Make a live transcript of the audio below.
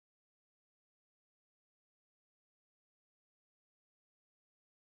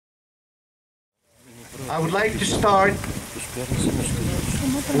I would like to start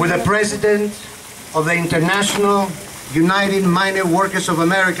with the President of the International United Miner Workers of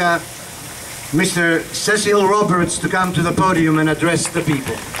America, Mr. Cecil Roberts, to come to the podium and address the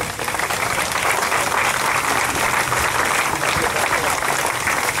people.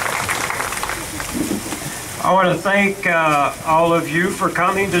 I want to thank all of you for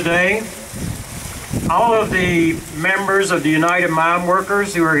coming today. All of the members of the United Mine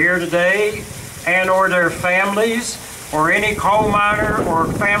Workers who are here today, and or their families, or any coal miner or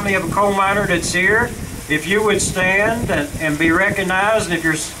family of a coal miner that's here, if you would stand and be recognized,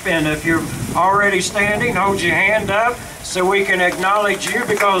 and if you're already standing, hold your hand up so we can acknowledge you,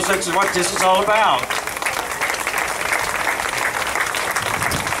 because that's what this is all about.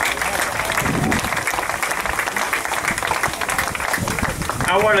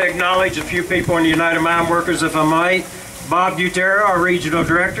 I want to acknowledge a few people in the United Mine Workers, if I might. Bob Butero, our regional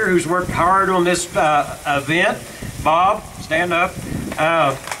director, who's worked hard on this event. Bob, stand up.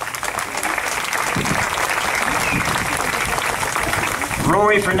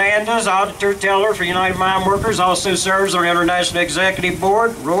 Roy Fernandez, auditor teller for United Mine Workers, also serves on the International Executive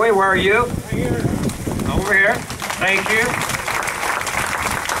Board. Roy, where are you? Right here. Over here. Thank you.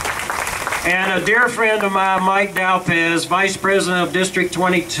 And a dear friend of mine, Mike Dalpez, Vice President of District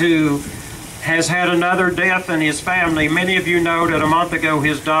 22, has had another death in his family. Many of you know that a month ago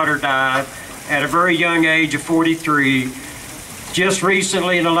his daughter died at a very young age of 43. Just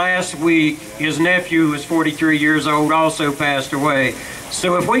recently, in the last week, his nephew, who is 43 years old, also passed away.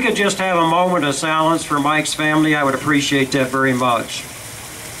 So if we could just have a moment of silence for Mike's family, I would appreciate that very much.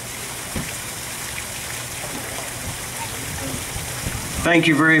 Thank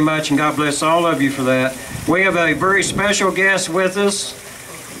you very much, and God bless all of you for that. We have a very special guest with us.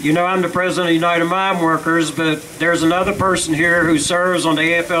 You know, I'm the president of the United Mine Workers, but there's another person here who serves on the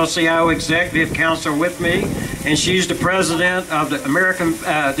AFL-CIO Executive Council with me, and she's the president of the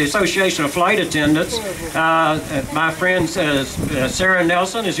the Association of Flight Attendants. My friend Sarah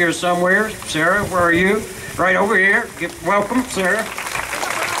Nelson is here somewhere. Sarah, where are you? Right over here. Welcome, Sarah.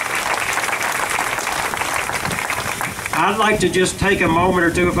 I'd like to just take a moment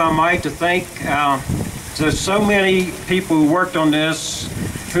or two, if I might, to thank so many people who worked on this,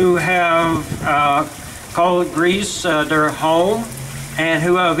 who have called Greece their home, and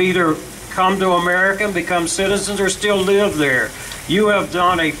who have either come to America and become citizens or still live there. You have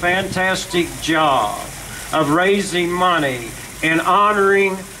done a fantastic job of raising money and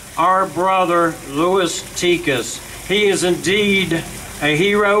honoring our brother, Louis Tikas. He is indeed a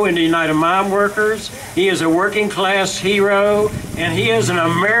hero in the United Mine Workers. He is a working class hero, and he is an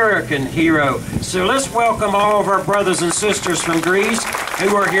American hero. So let's welcome all of our brothers and sisters from Greece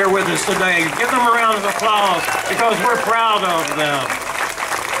who are here with us today. Give them a round of applause, because we're proud of them.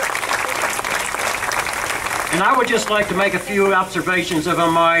 And I would just like to make a few observations, if I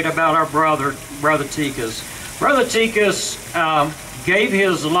might, about our brother Tikas. Brother Tikas gave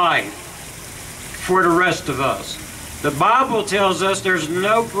his life for the rest of us. The Bible tells us there's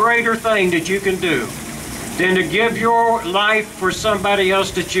no greater thing that you can do than to give your life for somebody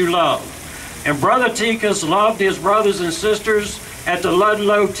else that you love. And Brother Tikas loved his brothers and sisters at the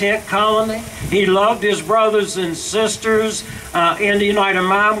Ludlow Tent Colony. He loved his brothers and sisters in the United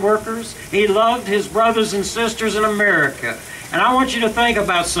Mine Workers. He loved his brothers and sisters in America. And I want you to think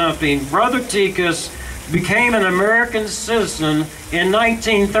about something. Brother Tikas became an American citizen in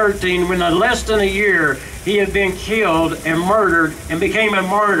 1913, when in less than a year he had been killed and murdered and became a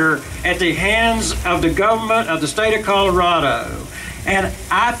martyr at the hands of the government of the state of Colorado. And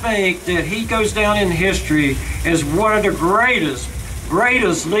I think that he goes down in history as one of the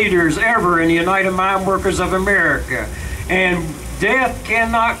greatest leaders ever in the United Mine Workers of America. And death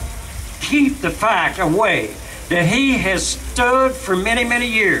cannot keep the fact away that he has stood for many, many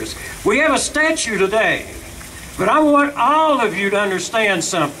years. We have a statue today, but I want all of you to understand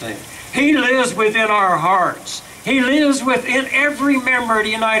something. He lives within our hearts. He lives within every member of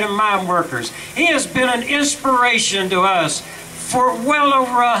the United Mine Workers. He has been an inspiration to us for well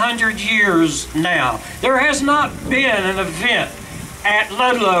over 100 years now. There has not been an event at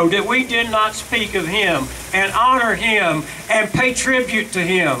Ludlow that we did not speak of him and honor him and pay tribute to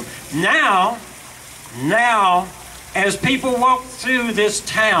him. Now, as people walk through this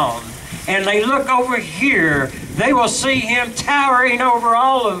town and they look over here, they will see him towering over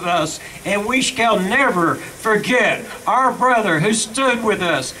all of us, and we shall never forget our brother who stood with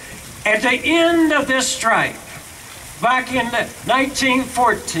us at the end of this strife back in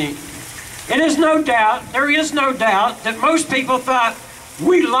 1914. There is no doubt that most people thought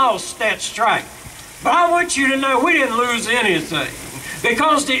we lost that strife. But I want you to know we didn't lose anything.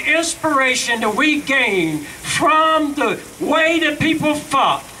 because the inspiration that we gained from the way that people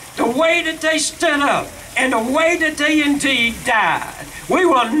fought, the way that they stood up, and the way that they indeed died, we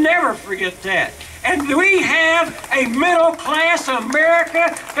will never forget that. And we have a middle-class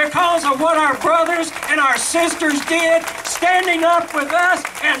America because of what our brothers and our sisters did, standing up with us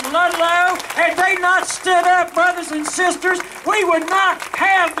and Ludlow. Had they not stood up, brothers and sisters, we would not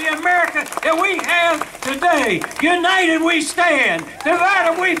have the America that we have today. United we stand,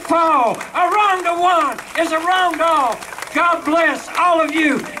 divided we fall. A wrong to one is a wrong to all. God bless all of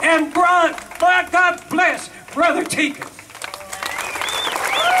you, and God bless Brother Tikas.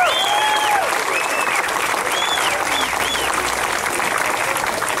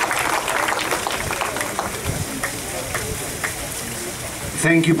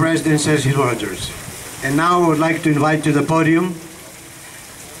 Thank you, President Cecil Rogers. And now I would like to invite to the podium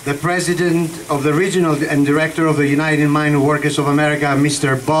the President of the Regional and Director of the United Mine Workers of America,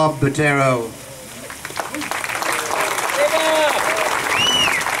 Mr. Bob Butero.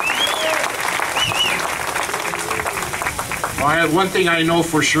 Well, one thing I know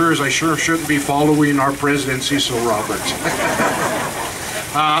for sure is I sure shouldn't be following our President Cecil Roberts.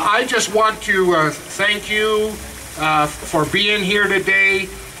 I just want to thank you for being here today.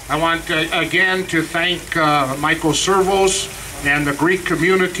 I want again to thank Michael Servos and the Greek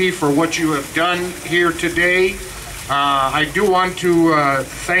community for what you have done here today. I do want to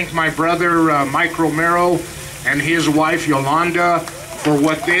thank my brother Mike Romero and his wife Yolanda for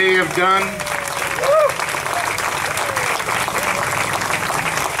what they have done.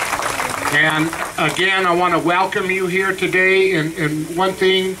 And again, I want to welcome you here today. And one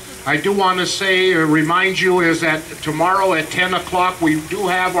thing I do want to say, or remind you, is that tomorrow at 10 o'clock we do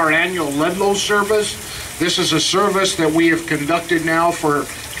have our annual Ludlow service. This is a service that we have conducted now for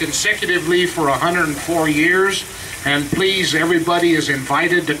consecutively for 104 years. And please, everybody is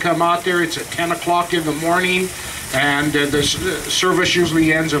invited to come out there. It's at 10 o'clock in the morning, and the service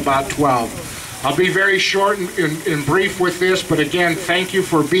usually ends about 12. I'll be very short and brief with this, but again, thank you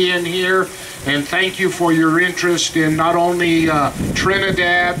for being here, and thank you for your interest in not only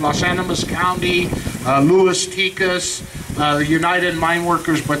Trinidad, Los Animas County, Louis Tikas, the United Mine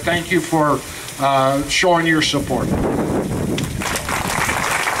Workers, but thank you for showing your support.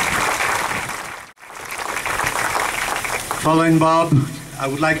 Following Bob, I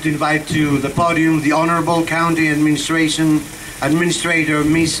would like to invite to the podium the Honorable County Administrator,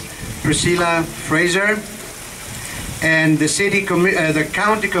 Miss Priscilla Fraser, and the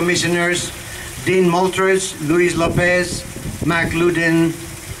County Commissioners, Dean Moltrer, Luis Lopez, Mack Louden.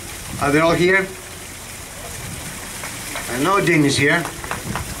 Are they all here? I know Dean is here.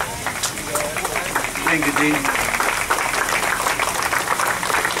 Thank you, Dean.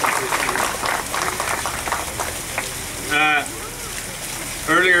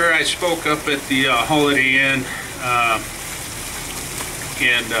 Earlier I spoke up at the Holiday Inn,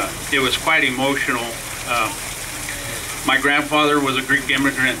 and it was quite emotional. My grandfather was a Greek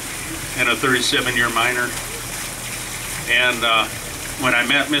immigrant and a 37-year miner. And when I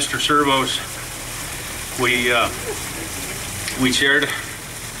met Mr. Servos, we shared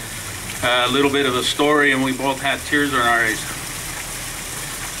a little bit of a story, and we both had tears in our eyes.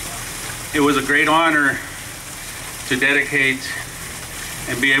 It was a great honor to dedicate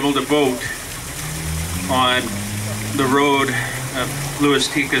and be able to vote on the road of Louis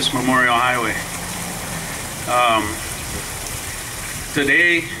Tikas Memorial Highway.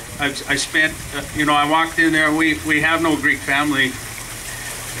 Today, I spent, I walked in there. We have no Greek family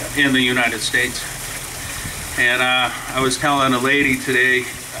in the United States. And I was telling a lady today,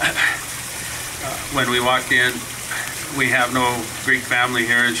 when we walked in, we have no Greek family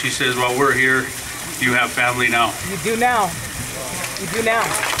here. And she says, well, we're here. You have family now. You do now. You do now.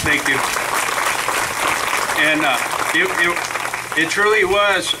 Thank you. And it truly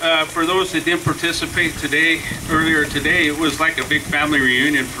was, for those that didn't participate earlier today, it was like a big family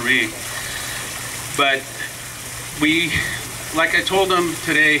reunion for me. But like I told them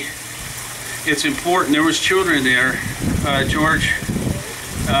today, it's important. There was children there. George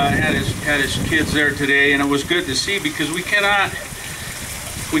had his kids there today, and it was good to see, because we cannot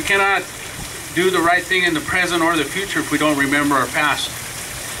do the right thing in the present or the future if we don't remember our past.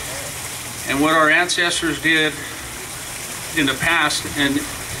 And what our ancestors did in the past, and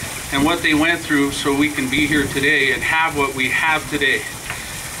what they went through so we can be here today and have what we have today.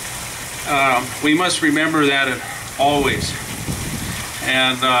 We must remember that always.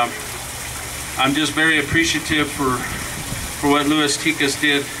 And I'm just very appreciative for what Louis Tikas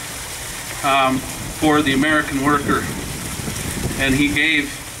did for the American worker. And he gave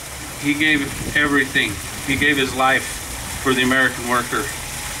everything. He gave his life for the American worker.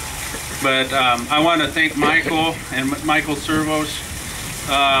 But I want to thank Michael and Michael Servos.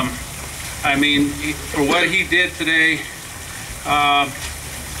 I mean, for what he did today,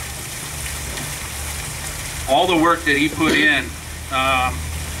 all the work that he put in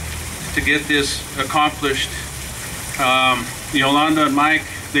to get this accomplished. Yolanda and Mike,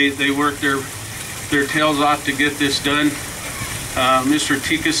 they worked their tails off to get this done. Mr.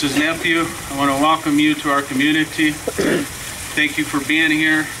 Tikas' nephew, I want to welcome you to our community. Thank you for being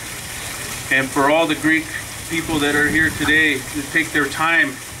here. And for all the Greek people that are here today to take their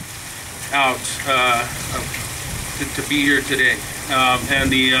time out to be here today.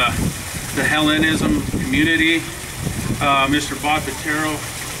 And the Hellenism community, Mr. Butero,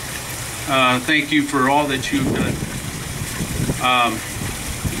 thank you for all that you've done.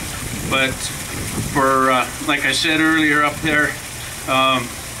 But for, like I said earlier up there,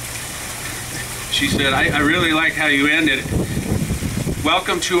 she said, I really like how you ended it.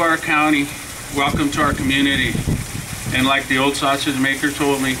 Welcome to our county, welcome to our community. And like the old sausage maker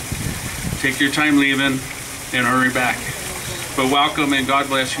told me, take your time leaving and hurry back. But welcome and God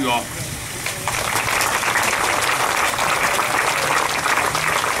bless you all.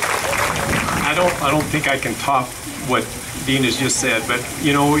 I don't think I can top what Dean has just said, but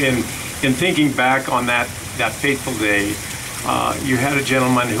you know, in thinking back on that fateful day, you had a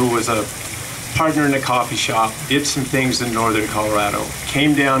gentleman who was a partner in a coffee shop, did some things in northern Colorado,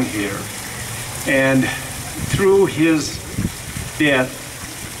 came down here, and through his death,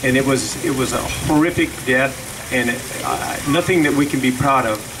 and it was a horrific death, and nothing that we can be proud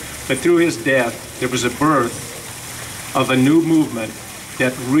of, but through his death, there was a birth of a new movement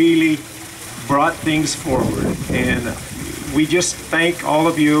that really brought things forward. And we just thank all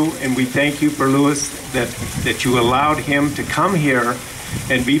of you, and we thank you for Louis that you allowed him to come here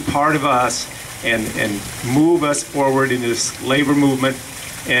and be part of us and move us forward in this labor movement.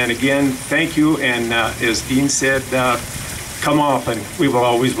 And again, thank you, and as Dean said, come often. We will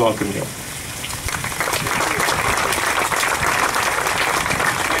always welcome you.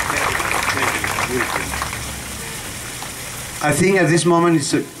 I think at this moment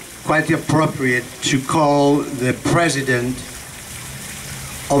it's quite appropriate to call the president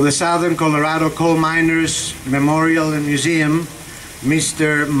of the Southern Colorado Coal Miners Memorial and Museum,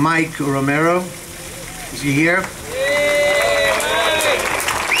 Mr. Mike Romero. Is he here?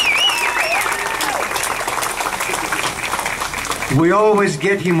 We always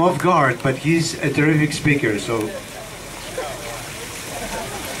get him off guard, but he's a terrific speaker, so.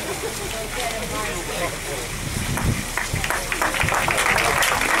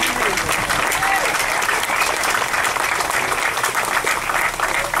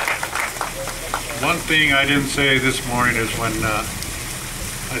 One thing I didn't say this morning is when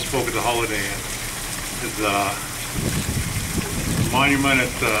I spoke at the holiday Inn, is the monument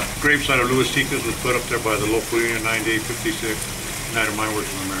at the gravesite of Louis Tikas was put up there by the local union 9856, United Mine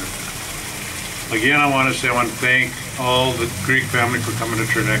Workers of America. Again, I want to thank all the Greek family for coming to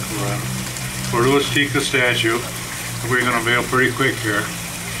Trinidad, Colorado. For Louis Tikas statue, we're going to unveil pretty quick here.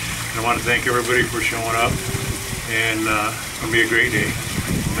 And I want to thank everybody for showing up, and it's going to be a great day.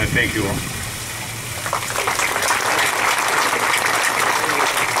 And I thank you all.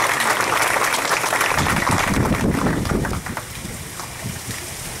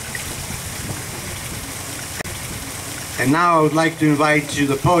 And now I would like to invite to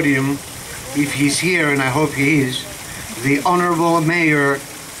the podium, if he's here, and I hope he is, the Honorable Mayor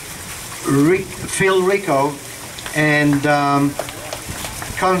Phil Rico and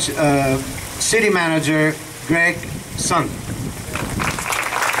City Manager Greg Sun.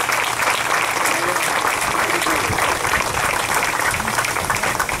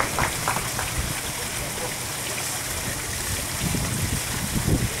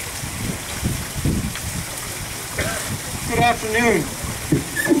 Good afternoon.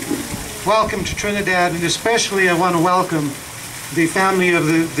 Welcome to Trinidad, and especially I want to welcome the family of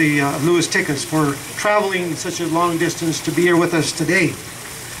the Louis Tikas for traveling such a long distance to be here with us today.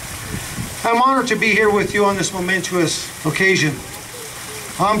 I'm honored to be here with you on this momentous occasion.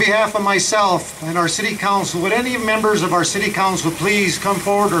 On behalf of myself and our City Council, would any members of our City Council please come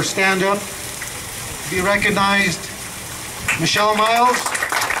forward or stand up, be recognized? Michelle Miles,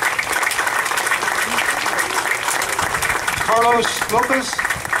 Carlos Lopez,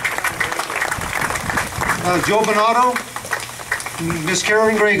 Joe Bonato, and Ms.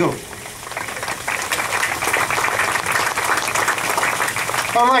 Karen Grego.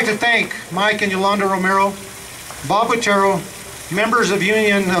 I'd like to thank Mike and Yolanda Romero, Bob Butero, members of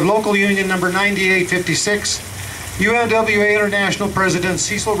local union number 9856, UNWA International President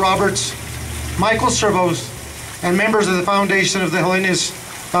Cecil Roberts, Michael Servos, and members of the foundation of the Hellenic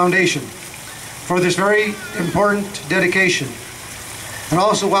Foundation for this very important dedication. And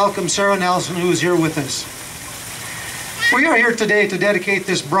also welcome Sarah Nelson, who is here with us. We are here today to dedicate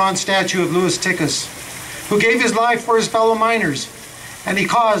this bronze statue of Louis Tikas, who gave his life for his fellow miners and a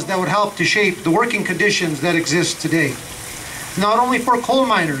cause that would help to shape the working conditions that exist today, not only for coal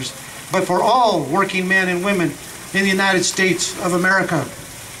miners, but for all working men and women in the United States of America.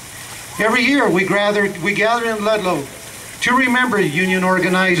 Every year we gather in Ludlow to remember union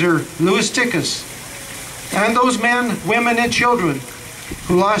organizer Louis Tikas and those men, women, and children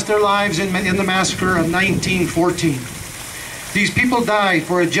who lost their lives in the massacre of 1914. These people died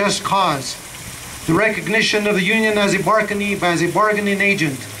for a just cause, the recognition of the union as a bargaining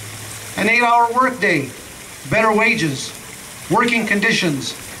agent, an 8-hour workday, better wages, working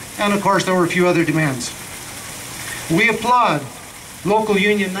conditions, and of course there were a few other demands. We applaud Local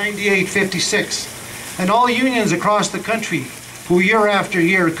Union 9856 and all unions across the country who year after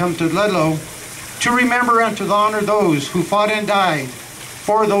year come to Ludlow to remember and to honor those who fought and died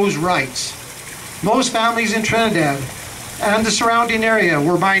for those rights. Most families in Trinidad and the surrounding area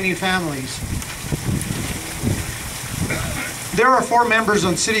were mining families. There are 4 members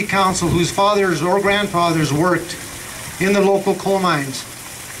on City Council whose fathers or grandfathers worked in the local coal mines.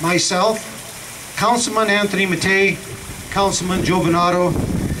 Myself, Councilman Anthony Matei, Councilman Joe Bonato,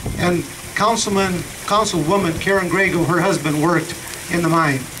 and Councilwoman Karen Grego, her husband, worked in the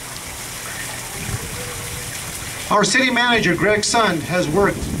mine. Our city manager, Greg's son, has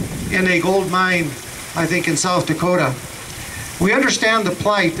worked in a gold mine, I think in South Dakota. We understand the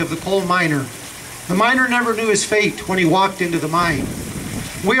plight of the coal miner. The miner never knew his fate when he walked into the mine.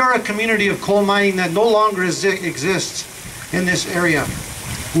 We are a community of coal mining that no longer exists in this area.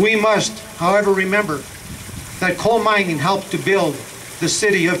 We must, however, remember that coal mining helped to build the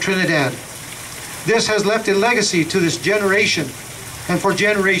city of Trinidad. This has left a legacy to this generation and for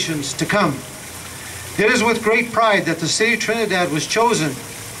generations to come. It is with great pride that the city of Trinidad was chosen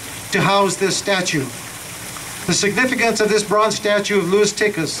to house this statue. The significance of this bronze statue of Louis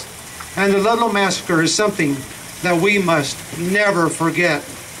Tikas and the Ludlow Massacre is something that we must never forget.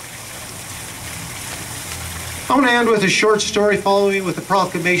 I want to end with a short story following with a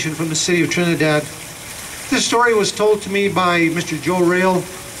proclamation from the city of Trinidad. This story was told to me by Mr. Joe Rail,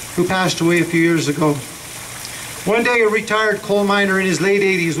 who passed away a few years ago. One day a retired coal miner in his late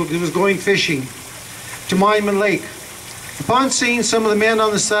 80s was going fishing to Monument Lake. Upon seeing some of the men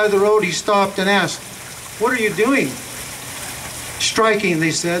on the side of the road, he stopped and asked, "What are you doing?" "Striking,"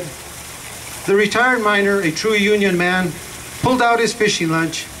 they said. The retired miner, a true union man, pulled out his fishing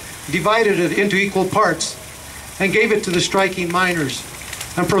lunch, divided it into equal parts, and gave it to the striking miners,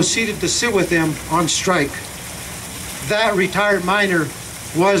 and proceeded to sit with them on strike. That retired miner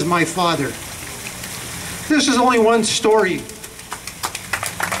was my father. This is only one story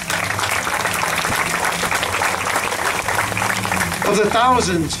of the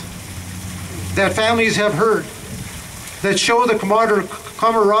thousands that families have heard that show the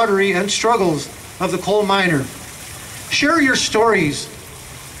camaraderie and struggles of the coal miner. Share your stories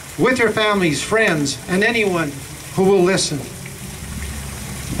with your families, friends, and anyone who will listen.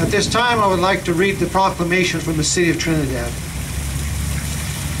 At this time, I would like to read the proclamation from the City of Trinidad.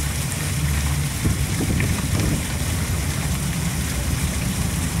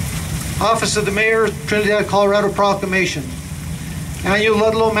 Office of the Mayor, Trinidad, Colorado Proclamation. Annual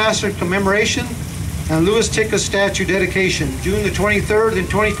Ludlow Massacre Commemoration and Louis Tikas Statue Dedication, June the 23rd and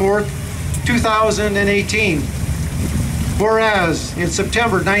 24th, 2018. Whereas, in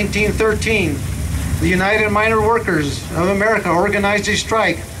September 1913, the United Miner Workers of America organized a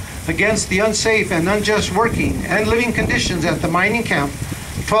strike against the unsafe and unjust working and living conditions at the mining camp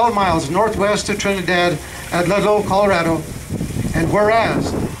 12 miles northwest of Trinidad at Ludlow, Colorado. And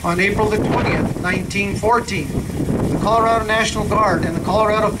whereas, on April the 20th, 1914, the Colorado National Guard and the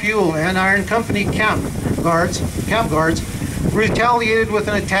Colorado Fuel and Iron Company camp guards retaliated with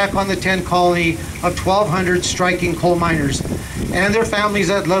an attack on the tent colony of 1,200 striking coal miners and their families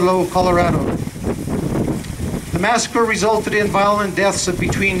at Ludlow, Colorado. The massacre resulted in violent deaths of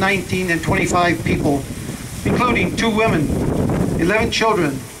between 19 and 25 people, including 2 women, 11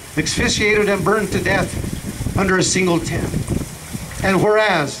 children, asphyxiated and burned to death under a single tent. And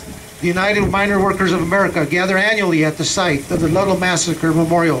whereas the United Miner Workers of America gather annually at the site of the Ludlow Massacre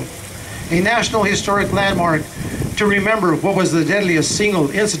Memorial, a national historic landmark to remember what was the deadliest single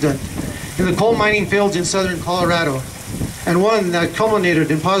incident in the coal mining fields in southern Colorado, and one that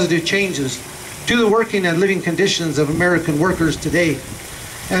culminated in positive changes to the working and living conditions of American workers today.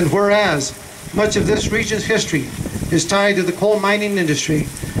 And whereas much of this region's history is tied to the coal mining industry,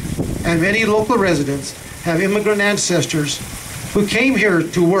 and many local residents have immigrant ancestors who came here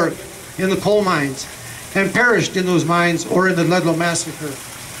to work in the coal mines and perished in those mines or in the Ludlow Massacre.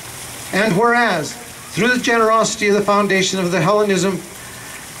 And whereas, through the generosity of the Foundation of Hellenism,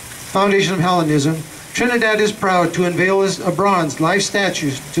 Trinidad is proud to unveil a bronze life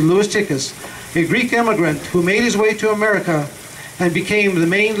statue to Louis Tikas, a Greek immigrant who made his way to America and became the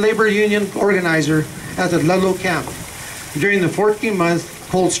main labor union organizer at the Ludlow camp during the 14-month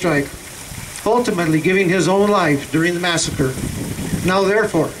cold strike, ultimately giving his own life during the massacre. Now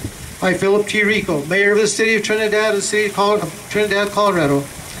therefore, I, Philip T. Rico, Mayor of the City of Trinidad and the City of Trinidad, Colorado,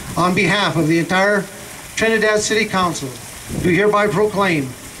 on behalf of the entire Trinidad City Council, do hereby proclaim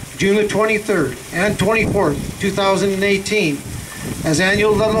June the 23rd and 24th, 2018 as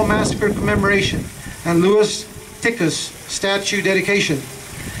annual Ludlow Massacre commemoration and Louis Tikas statue dedication,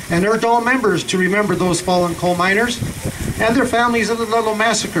 and urge all members to remember those fallen coal miners and their families of the Ludlow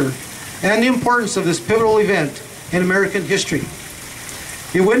Massacre and the importance of this pivotal event in American history.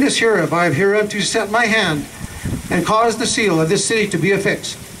 In witness hereof, I have hereunto set my hand and caused the seal of this city to be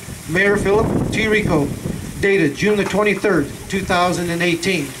affixed. Mayor Philip T. Rico, dated June the 23rd,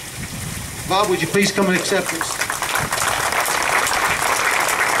 2018. Bob, would you please come and accept this?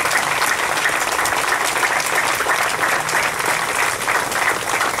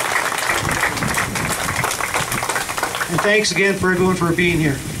 And thanks again for everyone for being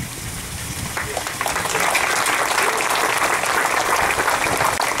here.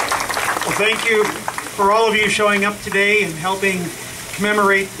 Well, thank you for all of you showing up today and helping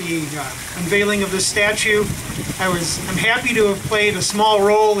commemorate the unveiling of this statue. I'm happy to have played a small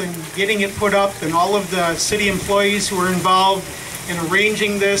role in getting it put up, and all of the city employees who were involved in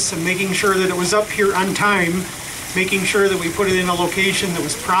arranging this and making sure that it was up here on time, making sure that we put it in a location that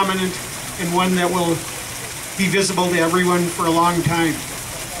was prominent and one that will be visible to everyone for a long time.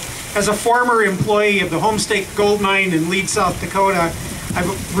 As a former employee of the Homestake Gold Mine in Leeds, South Dakota,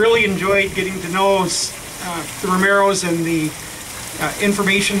 I've really enjoyed getting to know the Romeros and the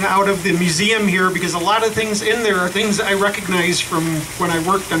information out of the museum here, because a lot of things in there are things I recognize from when I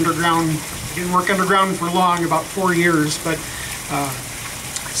worked underground. I didn't work underground for long, about 4 years, but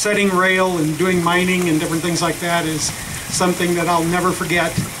setting rail and doing mining and different things like that is something that I'll never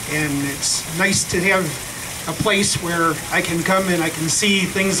forget, and it's nice to have a place where I can come and I can see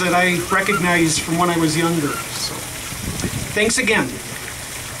things that I recognize from when I was younger. So, thanks again.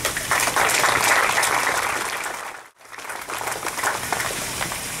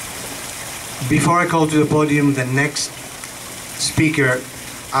 Before I call to the podium the next speaker,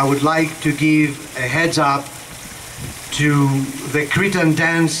 I would like to give a heads up to the Cretan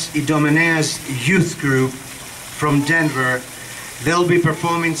Dance Idomeneas youth group from Denver. They'll be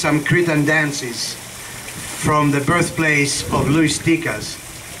performing some Cretan dances from the birthplace of Louis Tikas,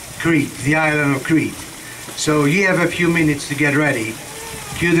 Crete, the island of Crete. So you have a few minutes to get ready.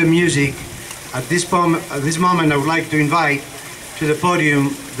 Cue the music. At this moment, I would like to invite to the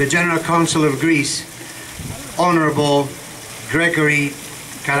podium the General Counsel of Greece, Honorable Gregory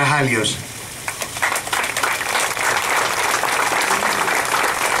Karahalios.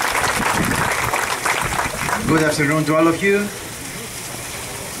 Good afternoon to all of you.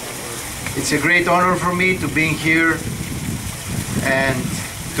 It's a great honor for me to be here and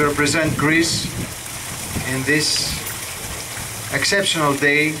to represent Greece in this exceptional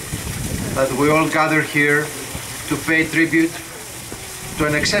day that we all gather here to pay tribute to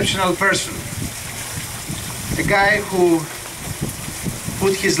an exceptional person, a guy who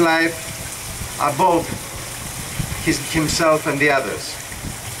put his life above himself and the others,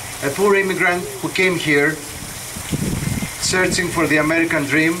 a poor immigrant who came here searching for the American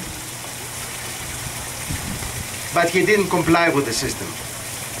dream, but he didn't comply with the system.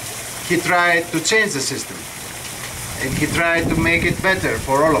 He tried to change the system, and he tried to make it better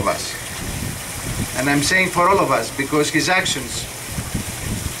for all of us. And I'm saying for all of us because his actions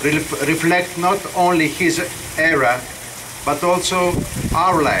reflect not only his era, but also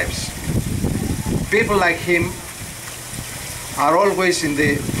our lives. People like him are always in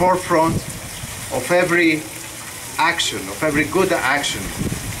the forefront of every action, of every good action.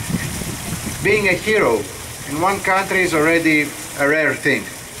 Being a hero in one country is already a rare thing.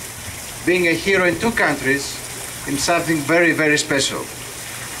 Being a hero in two countries is something very, very special.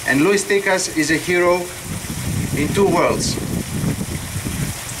 And Louis Tikas is a hero in two worlds.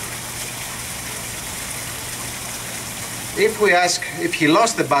 If we ask if he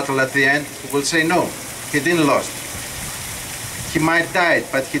lost the battle at the end, we'll say no, he didn't lose. He might die,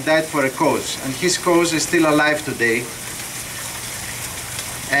 but he died for a cause, and his cause is still alive today.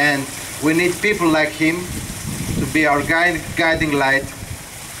 And we need people like him to be our guiding light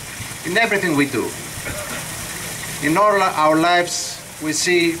in everything we do. In all our lives, we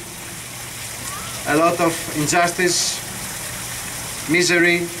see a lot of injustice,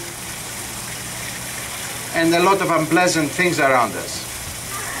 misery, and a lot of unpleasant things around us.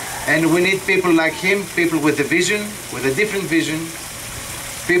 And we need people like him, people with a vision, with a different vision,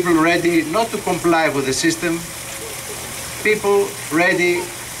 people ready not to comply with the system, people ready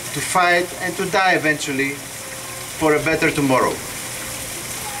to fight and to die eventually for a better tomorrow.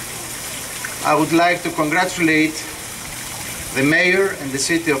 I would like to congratulate the mayor and the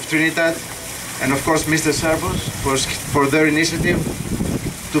city of Trinidad, and of course Mr. Servos for their initiative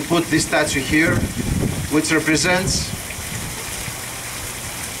to put this statue here, which represents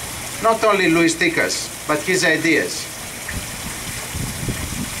not only Luis Tikas, but his ideas,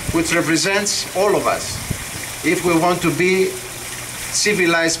 which represents all of us if we want to be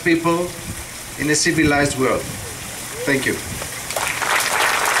civilized people in a civilized world. Thank you.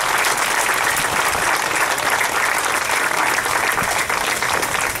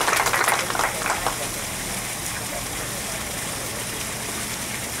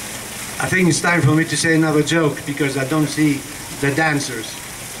 I think it's time for me to say another joke because I don't see the dancers.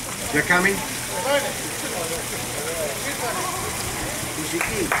 They're coming?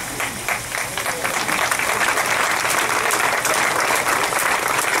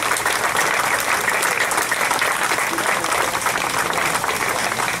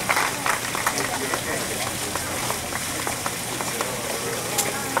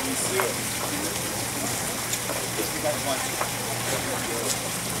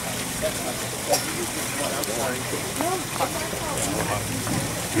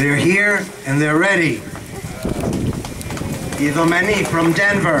 They're here and they're ready. Idomeni from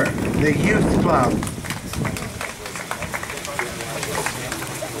Denver, the youth club.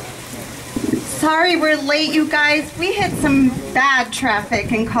 Sorry we're late, you guys. We hit some bad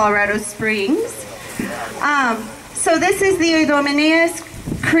traffic in Colorado Springs. So this is the Idomeni's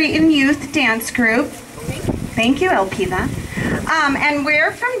Cretan Youth Dance Group. Thank you, Elpida. And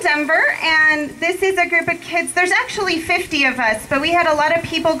we're from Denver, and this is a group of kids. There's actually 50 of us, but we had a lot of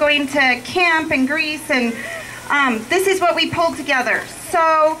people going to camp in Greece, and this is what we pulled together.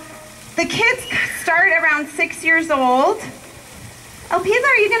 So the kids start around 6 years old. Elpida,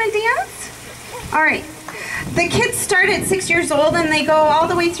 are you gonna dance? All right. The kids start at 6 years old, and they go all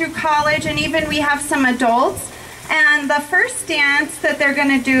the way through college, and even we have some adults. And the first dance that they're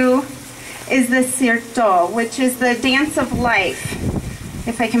gonna do is the Sirto, which is the dance of life.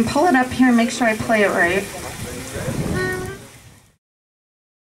 If I can pull it up here and make sure I play it right.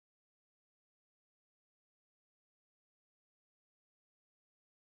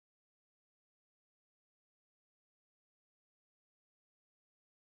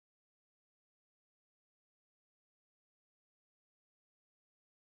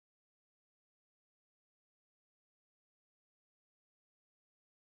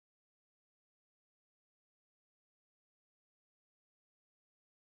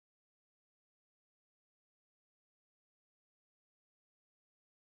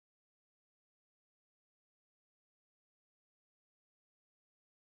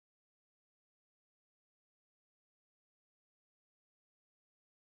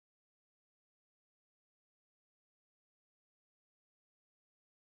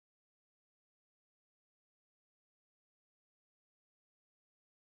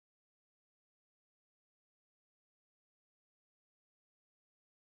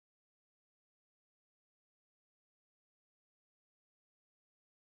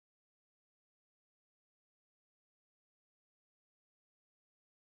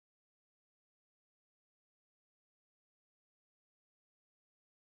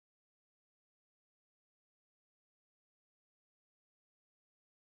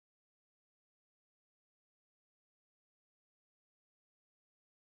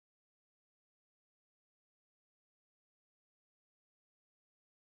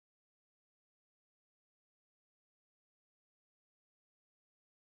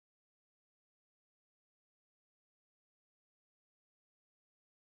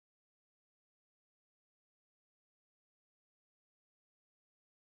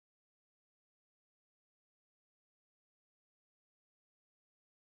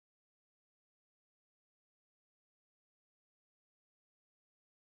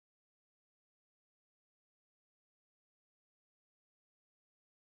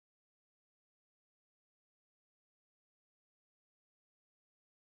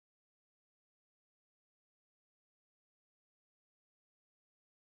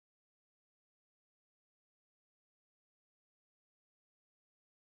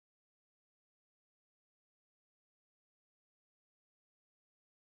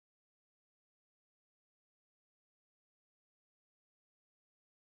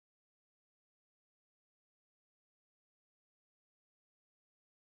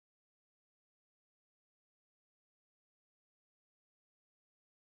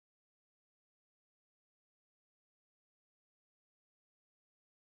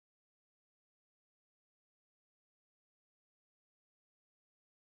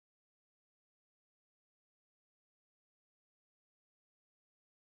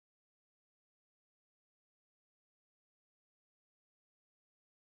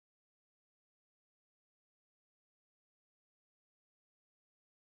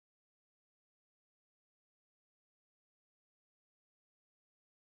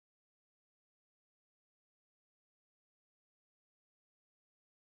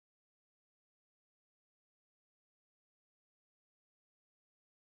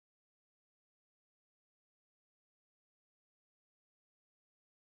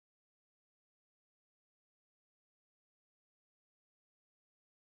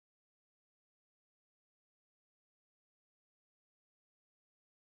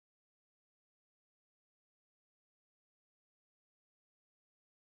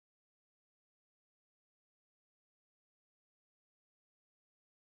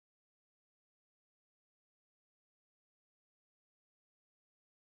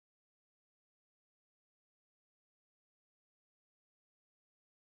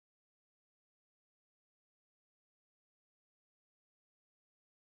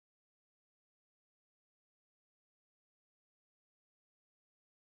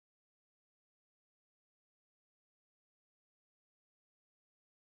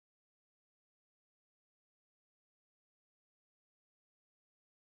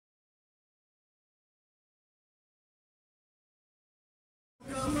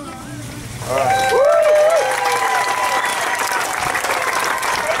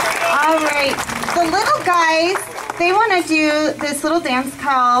 All right, the little guys, they want to do this little dance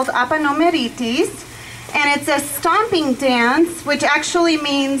called Apanomeritis, and it's a stomping dance, which actually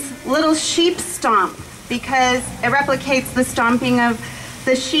means little sheep stomp, because it replicates the stomping of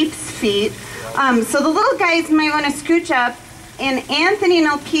the sheep's feet. So the little guys might want to scooch up, and Anthony and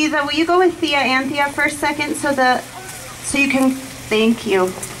Alpida, will you go with Anthea for a second so you can, thank you.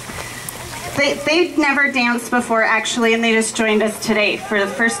 They've never danced before, actually, and they just joined us today for the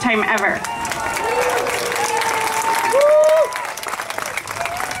first time ever.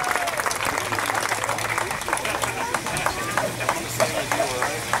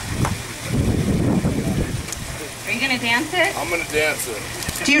 Are you going to dance it? I'm going to dance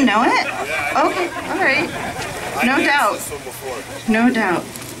it. Do you know it? Yeah. Okay, all right. No I doubt. danced this one before. No doubt.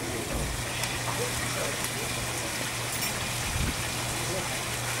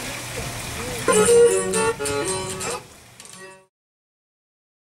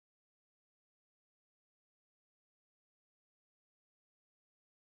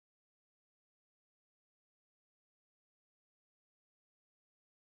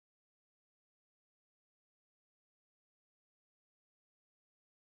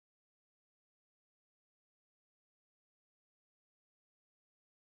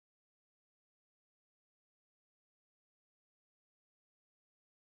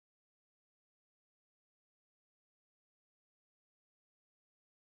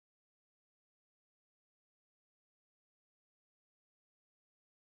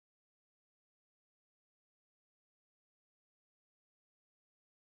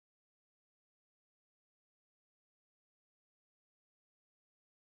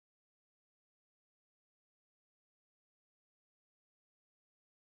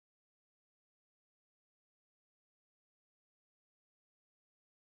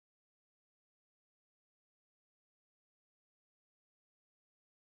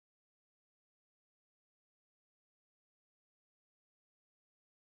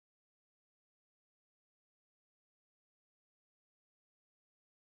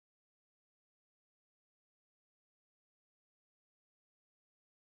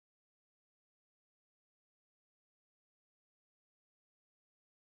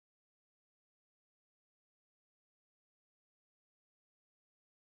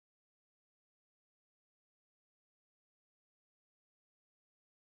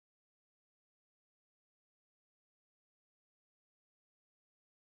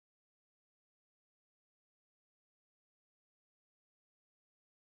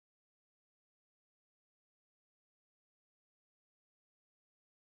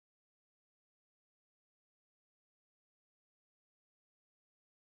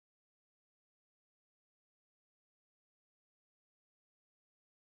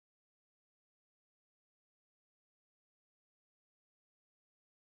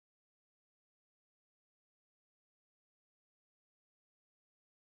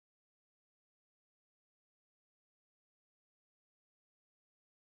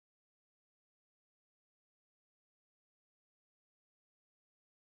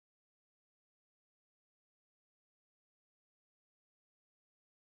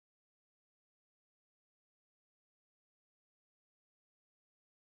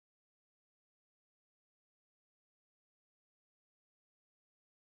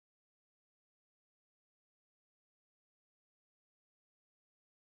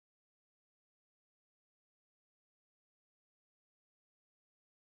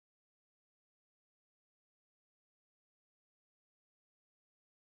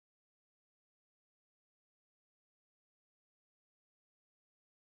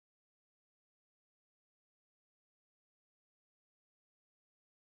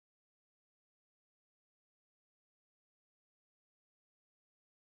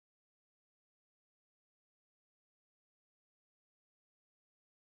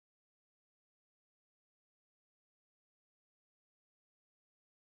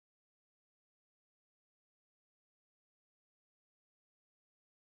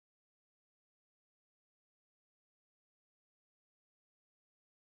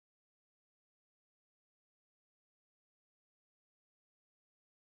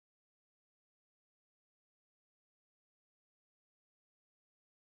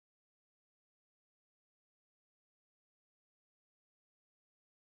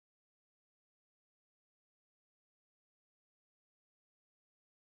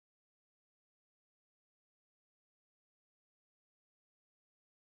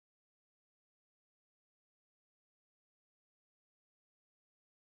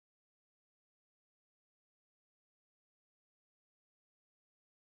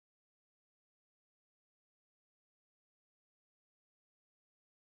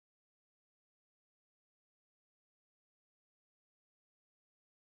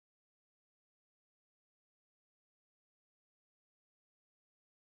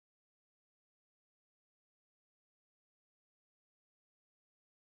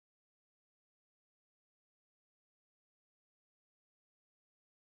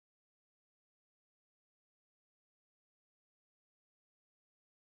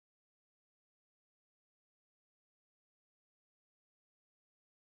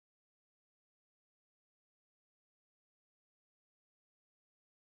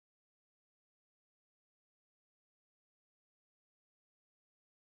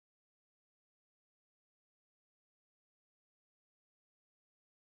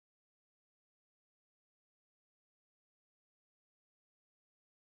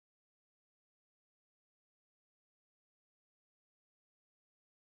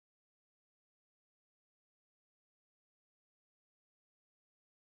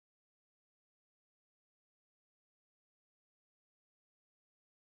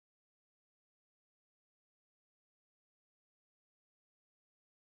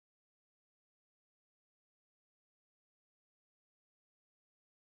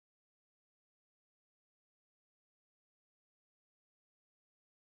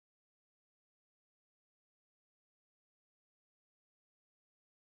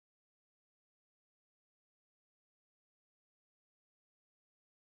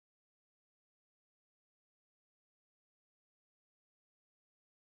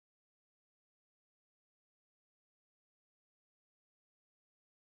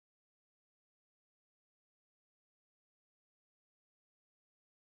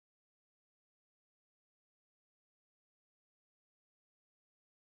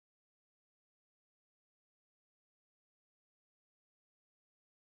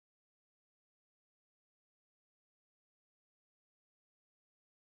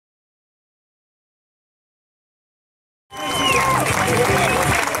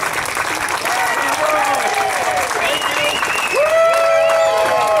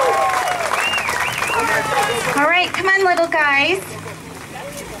 All right, come on, little guys.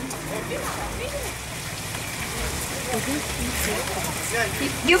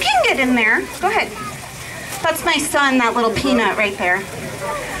 You can get in there. Go ahead. That's my son, that little peanut right there.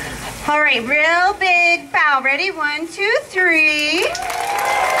 All right, real big bow. Ready? 1, 2, 3.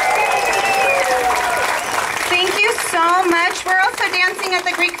 Thank you so much. We're also dancing at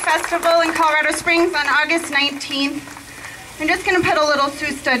the Greek Festival in Colorado Springs on August 19th. I'm just going to put a little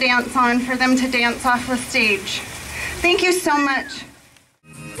Susta dance on for them to dance off the stage. Thank you so much.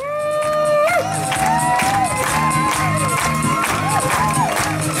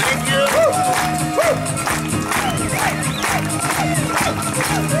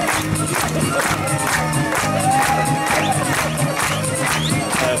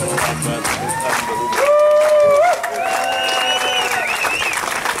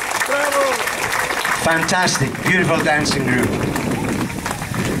 Fantastic, beautiful dancing group.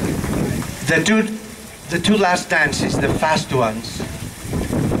 The two last dances, the fast ones,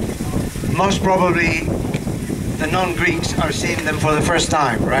 most probably the non-Greeks are seeing them for the first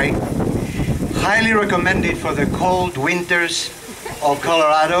time, right? Highly recommended for the cold winters of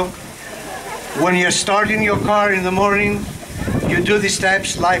Colorado. When you're starting your car in the morning, you do these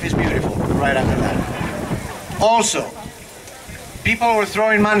steps, life is beautiful right after that. Also, people were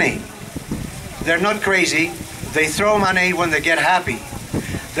throwing money. They're not crazy. They throw money when they get happy.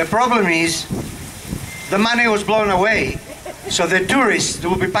 The problem is, the money was blown away. So the tourists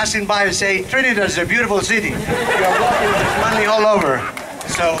will be passing by and say, Trinidad is a beautiful city. You're walking with money all over.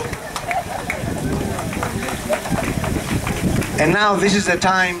 So, and now this is the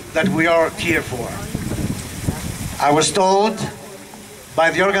time that we are here for. I was told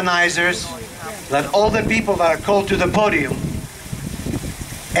by the organizers that all the people that are called to the podium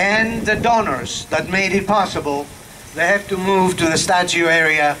and the donors that made it possible, they have to move to the statue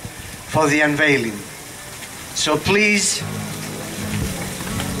area for the unveiling. So please.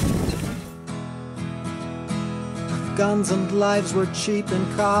 Guns and lives were cheap in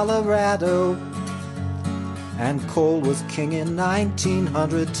Colorado, and coal was king in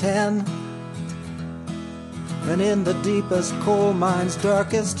 1910. And in the deepest coal mine's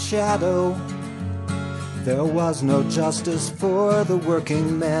darkest shadow, there was no justice for the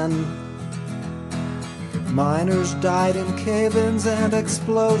working men. Miners died in cave-ins and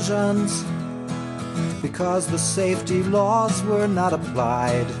explosions because the safety laws were not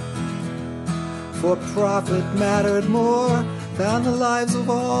applied. For profit mattered more than the lives of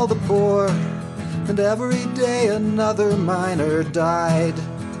all the poor, and every day another miner died.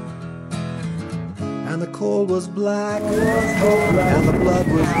 And the coal was black, and the blood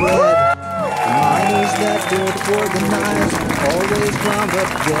was red. The miners that did organize always wound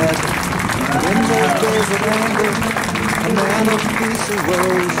up dead. And in those days of anger, a man of peace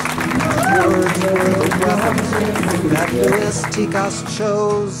arose. Words were the weapons that Louis Tikas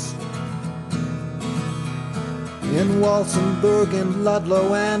chose. In Walsenburg, in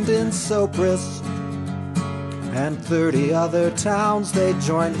Ludlow, and in Sopris, and 30 other towns, they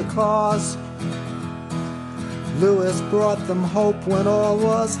joined the cause. Louis brought them hope when all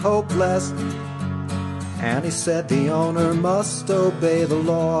was hopeless, and he said the owner must obey the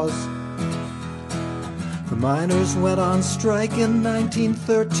laws. The miners went on strike in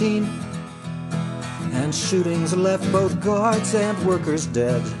 1913, and shootings left both guards and workers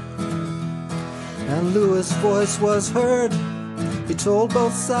dead. And Louis' voice was heard. He told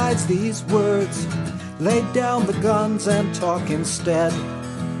both sides these words: lay down the guns and talk instead.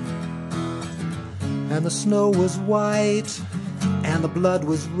 And the snow was white, and the blood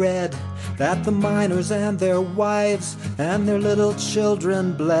was red, that the miners and their wives and their little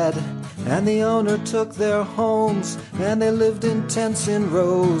children bled. And the owner took their homes, and they lived in tents in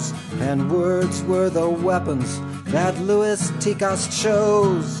rows, and words were the weapons that Louis Tikas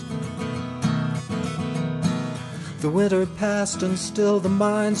chose. The winter passed, and still the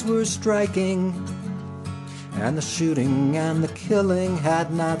mines were striking, and the shooting and the killing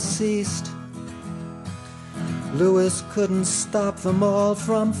had not ceased. Louis couldn't stop them all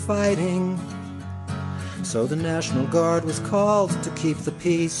from fighting, so the National Guard was called to keep the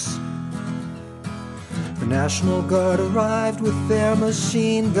peace. The National Guard arrived with their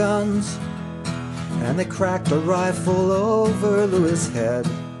machine guns, and they cracked a rifle over Louis' head.